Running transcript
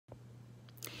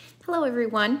Hello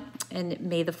everyone, and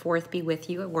may the 4th be with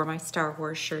you. I wore my Star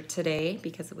Wars shirt today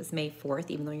because it was May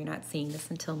 4th, even though you're not seeing this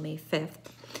until May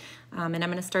 5th. And I'm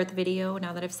going to start the video,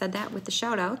 now that I've said that, with the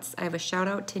shout outs. I have a shout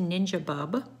out to Ninja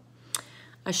Bub,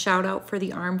 a shout out for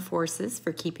the Armed Forces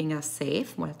for keeping us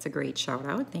safe. Well, that's a great shout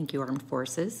out. Thank you, Armed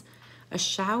Forces. A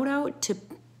shout out to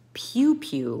Pew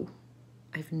Pew.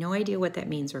 I have no idea what that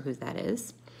means or who that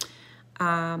is.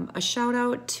 A shout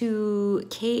out to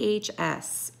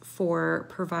KHS for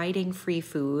providing free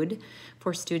food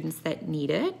for students that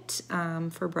need it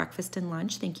for breakfast and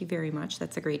lunch. Thank you very much.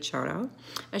 That's a great shout out.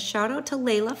 A shout out to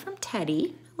Layla from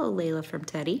Teddy. Hello, Layla from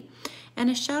Teddy.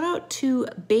 And a shout out to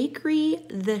Bakery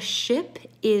The Ship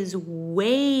is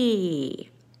way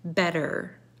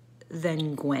better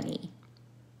than Gwenny.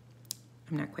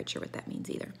 I'm not quite sure what that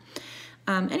means either.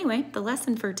 Anyway, the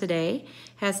lesson for today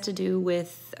has to do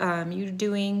with you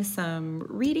doing some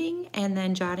reading and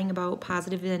then jotting about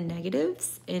positives and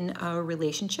negatives in a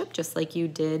relationship, just like you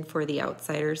did for the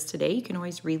outsiders today. You can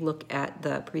always re-look at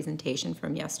the presentation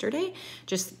from yesterday.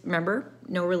 Just remember,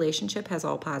 no relationship has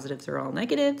all positives or all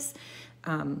negatives.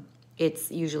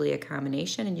 It's usually a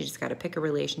combination, and you just got to pick a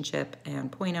relationship and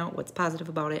point out what's positive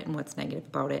about it and what's negative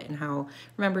about it, and how,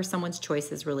 remember, someone's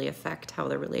choices really affect how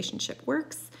the relationship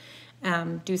works.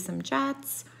 Do some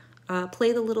jots,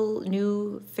 play the little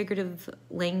new figurative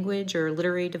language or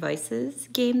literary devices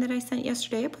game that I sent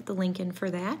yesterday. I put the link in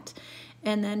for that.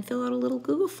 And then fill out a little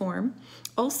Google form.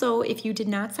 Also, if you did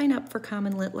not sign up for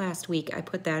Common Lit last week, I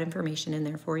put that information in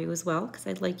there for you as well, because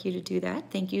I'd like you to do that.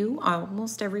 Thank you.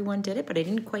 Almost everyone did it, but I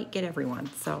didn't quite get everyone.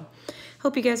 So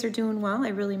hope you guys are doing well. I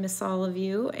really miss all of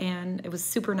you, and it was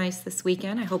super nice this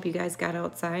weekend. I hope you guys got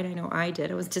outside. I know I did.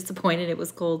 I was disappointed it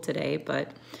was cold today,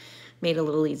 but made it a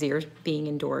little easier being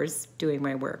indoors doing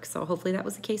my work. So hopefully that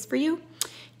was the case for you.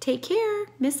 Take care.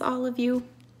 Miss all of you.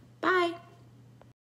 Bye.